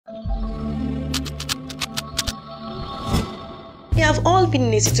We have all been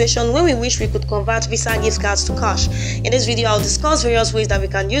in a situation when we wish we could convert Visa gift cards to cash. In this video, I'll discuss various ways that we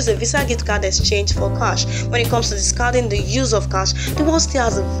can use the Visa gift card exchange for cash. When it comes to discarding the use of cash, the world still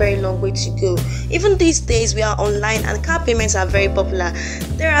has a very long way to go. Even these days, we are online and card payments are very popular.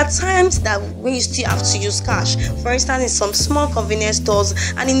 There are times that we still have to use cash. For instance, in some small convenience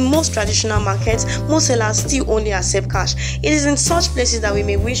stores and in most traditional markets, most sellers still only accept cash. It is in such places that we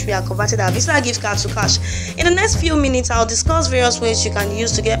may wish we had converted our Visa gift card to cash. In the next few minutes, I'll discuss various ways you can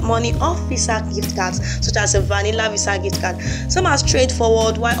use to get money off Visa gift cards, such as a vanilla Visa gift card. Some are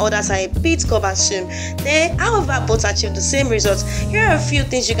straightforward while others are a bit cumbersome. They, however, both achieve the same results. Here are a few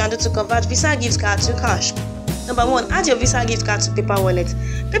things you can do to convert Visa gift card to cash. Number 1. Add your Visa gift card to Paper Wallet.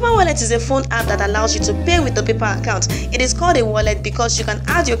 Paper Wallet is a phone app that allows you to pay with a paper account. It is called a wallet because you can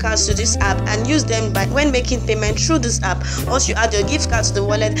add your cards to this app and use them when making payment through this app. Once you add your gift card to the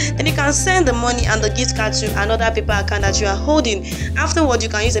wallet, then you can send the money and the gift card to another paper account that you are holding. Afterward, you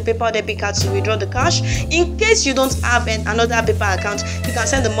can use a paper debit card to withdraw the cash. In case you don't have another paper account, you can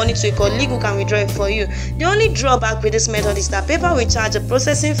send the money to a colleague who can withdraw it for you. The only drawback with this method is that Paper will charge a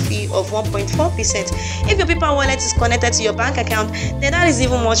processing fee of 1.4%. If your Paper wallet is connected to your bank account, then that is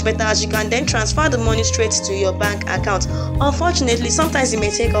even much better, as you can then transfer the money straight to your bank account. Unfortunately, sometimes it may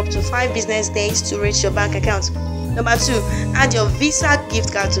take up to 5 business days to reach your bank account. Number 2. Add your Visa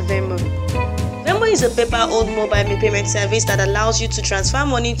gift card to Venmo. Venmo is a paper-owned mobile payment service that allows you to transfer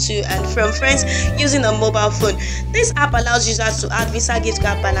money to and from friends using a mobile phone. This app allows users to add Visa gift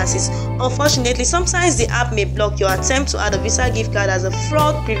card balances. Unfortunately, sometimes the app may block your attempt to add a Visa gift card as a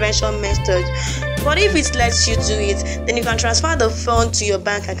fraud prevention method. But if it lets you do it, then you can transfer the fund to your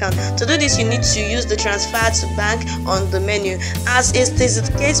bank account. To do this, you need to use the transfer to bank on the menu. As is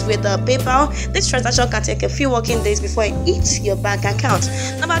the case with PayPal, this transaction can take a few working days before it hits your bank account.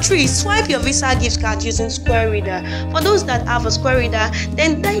 Number 3, swipe your Visa gift card using Square Reader. For those that have a Square Reader,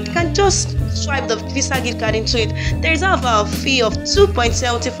 then they can just swipe the Visa gift card into it. There is however a fee of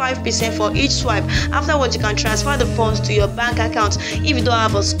 2.75% for each swipe. Afterwards, you can transfer the funds to your bank account. If you don't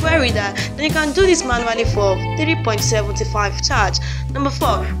have a Square Reader, then you can do this manually for 3.75 charge. Number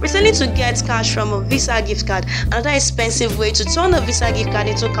 4, reselling to get cash from a Visa gift card. Another expensive way to turn a Visa gift card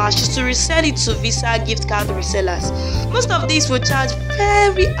into cash is to resell it to Visa gift card resellers. Most of these will charge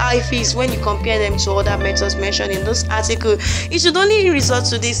very high fees when you compare them to other methods mentioned in this article. You should only resort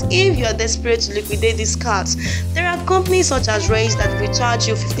to this if you are desperate to liquidate these cards. There are companies such as Raise that will charge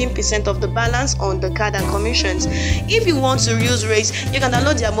you 15% of the balance on the card and commissions. If you want to use Raise, you can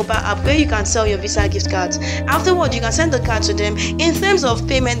download their mobile app where you can sell your Visa gift cards. Afterward, you can send the card to them. In terms of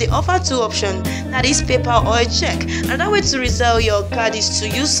payment, they offer 2 options, that is PayPal or a check. Another way to resell your card is to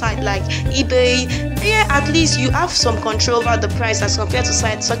use sites like eBay. Here, at least you have some control over the price as compared to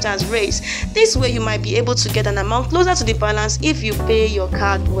sites such as Raise. This way, you might be able to get an amount closer to the balance if you pay your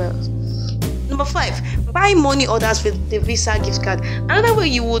card well. Number 5, buy money orders with the Visa gift card. Another way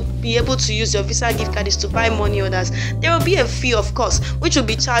you would be able to use your Visa gift card is to buy money orders. There will be a fee, of course, which will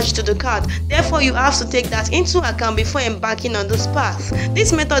be charged to the card. Therefore, you have to take that into account before embarking on this path.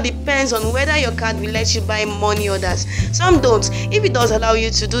 This method depends on whether your card will let you buy money orders. Some don't. If it does allow you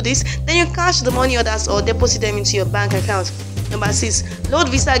to do this, then you cash the money orders or deposit them into your bank account. Number 6, load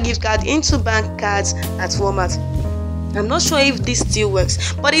Visa gift card into bank cards at Walmart. I'm not sure if this still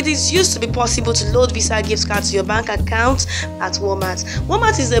works, but it is used to be possible to load Visa gift cards to your bank account at Walmart.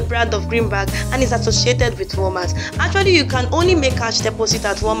 Walmart is a brand of greenback and is associated with Walmart. Actually, you can only make cash deposit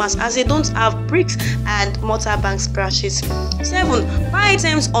at Walmart as they don't have bricks and mortar banks branches. 7, buy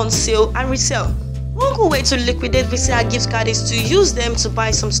items on sale and resell. One good way to liquidate Visa gift card is to use them to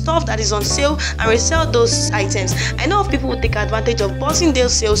buy some stuff that is on sale and resell those items. I know of people who take advantage of bossing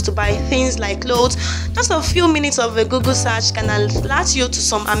those sales to buy things like clothes. Just a few minutes of a Google search can alert you to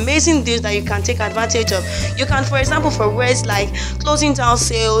some amazing deals that you can take advantage of. You can, for example, for words like closing down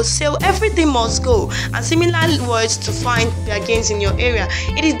sale, everything must go, and similar words to find bargains in your area.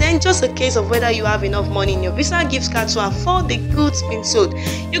 It is then just a case of whether you have enough money in your Visa gift card to afford the goods being sold.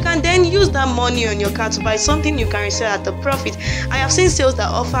 You can then use that money on your card to buy something you can resell at a profit. I have seen sales that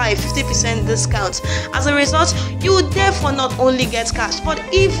offer a 50% discount. As a result, you will therefore not only get cash but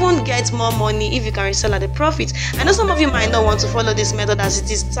even get more money if you can resell at a profit. I know some of you might not want to follow this method as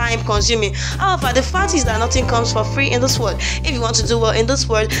it is time consuming. However, the fact is that nothing comes for free in this world. If you want to do well in this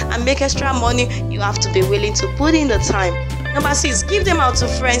world and make extra money, you have to be willing to put in the time. Number 6, give them out to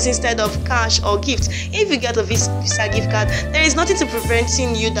friends instead of cash or gifts. If you get a Visa gift card, there is nothing to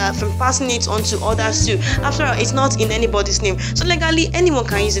preventing you from passing it on to others too. After all, it's not in anybody's name, so legally anyone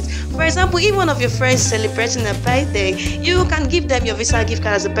can use it. For example, if one of your friends celebrating a birthday, you can give them your Visa gift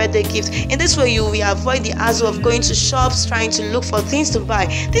card as a birthday gift. In this way, you will avoid the hassle of going to shops trying to look for things to buy.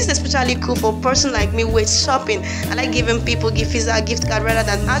 This is especially cool for a person like me with shopping. I like giving people Visa gift card rather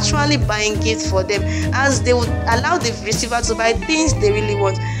than actually buying gifts for them, as they would allow the receiver to buy things they really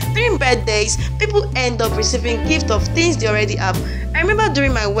want. During birthdays, people end up receiving gifts of things they already have. I remember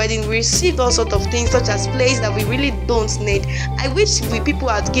during my wedding, we received all sorts of things such as plates that we really don't need. I wish people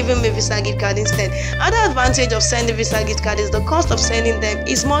had given me Visa gift card instead. Another advantage of sending Visa gift card is the cost of sending them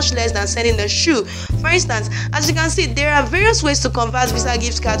is much less than sending a shoe. For instance, as you can see, there are various ways to convert Visa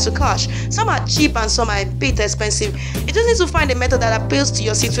gift card to cash. Some are cheap and some are a bit expensive. You just need to find a method that appeals to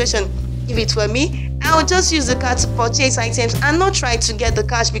your situation. If it were me, I would just use the card to purchase items and not try to get the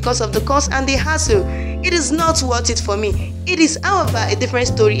cash because of the cost and the hassle. It is not worth it for me. It is, however, a different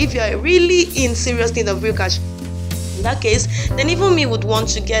story if you are really in serious need of real cash. In that case, then even me would want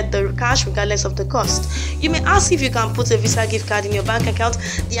to get the cash regardless of the cost. You may ask if you can put a Visa gift card in your bank account.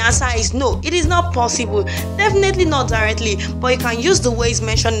 The answer is no, it is not possible. Definitely not directly, but you can use the ways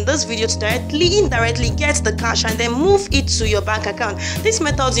mentioned in this video to directly, indirectly get the cash and then move it to your bank account. These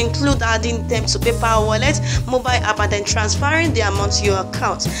methods include adding them to PayPal wallet, mobile app, and then transferring the amount to your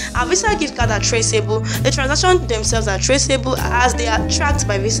account. Our Visa gift cards are traceable. The transactions themselves are traceable as they are tracked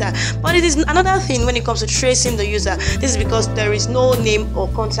by Visa. But it is another thing when it comes to tracing the user. This is because there is no name or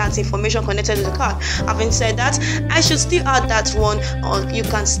contact information connected to the card. Having said that, I should still add that one, or you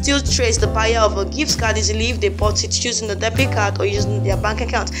can still trace the buyer of a gift card easily if they bought it using the debit card or using their bank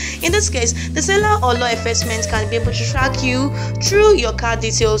account. In this case, the seller or law enforcement can be able to track you through your card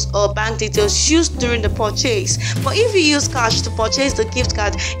details or bank details used during the purchase. But if you use cash to purchase the gift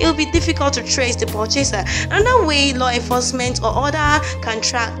card, it will be difficult to trace the purchaser. Another way law enforcement or other can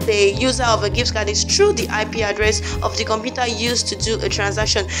track the user of a gift card is through the IP address of the computer used to do a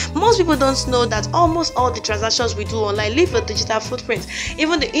transaction. Most people don't know that almost all the transactions we do online leave a digital footprint.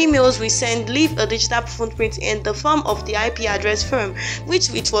 Even the emails we send leave a digital footprint in the form of the IP address from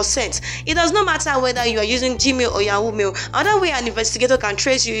which it was sent. It does not matter whether you are using Gmail or Yahoo Mail. Another way an investigator can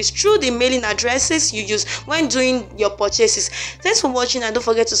trace you is through the mailing addresses you use when doing your purchases. Thanks for watching, and don't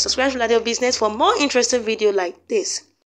forget to subscribe to Roladel Business for more interesting videos like this.